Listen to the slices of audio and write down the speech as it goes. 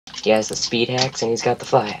He has the speed hacks and he's got the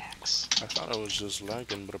fly hacks. I thought I was just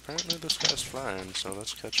lagging, but apparently this guy's flying, so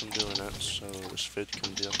let's catch him doing it so this vid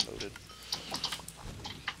can be uploaded.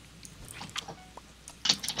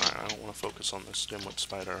 Alright, I don't want to focus on this dimwit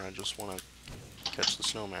spider, I just want to catch the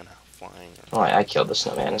snowman flying. Oh, I killed the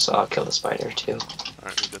snowman, so I'll kill the spider too.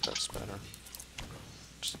 Alright, we get that spider.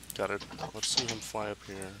 Just gotta, let's see him fly up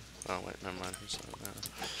here. Oh wait, never mind, he's not there.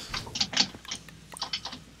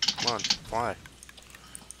 Come on, fly.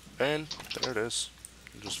 And there it is.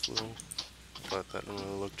 He just flew. But that didn't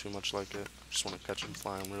really look too much like it. Just want to catch him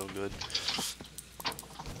flying real good.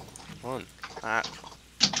 Come on, hack.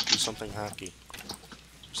 Do something hacky.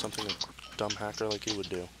 Something a dumb hacker like you would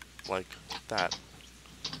do. Like that.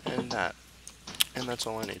 And that. And that's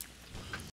all I need.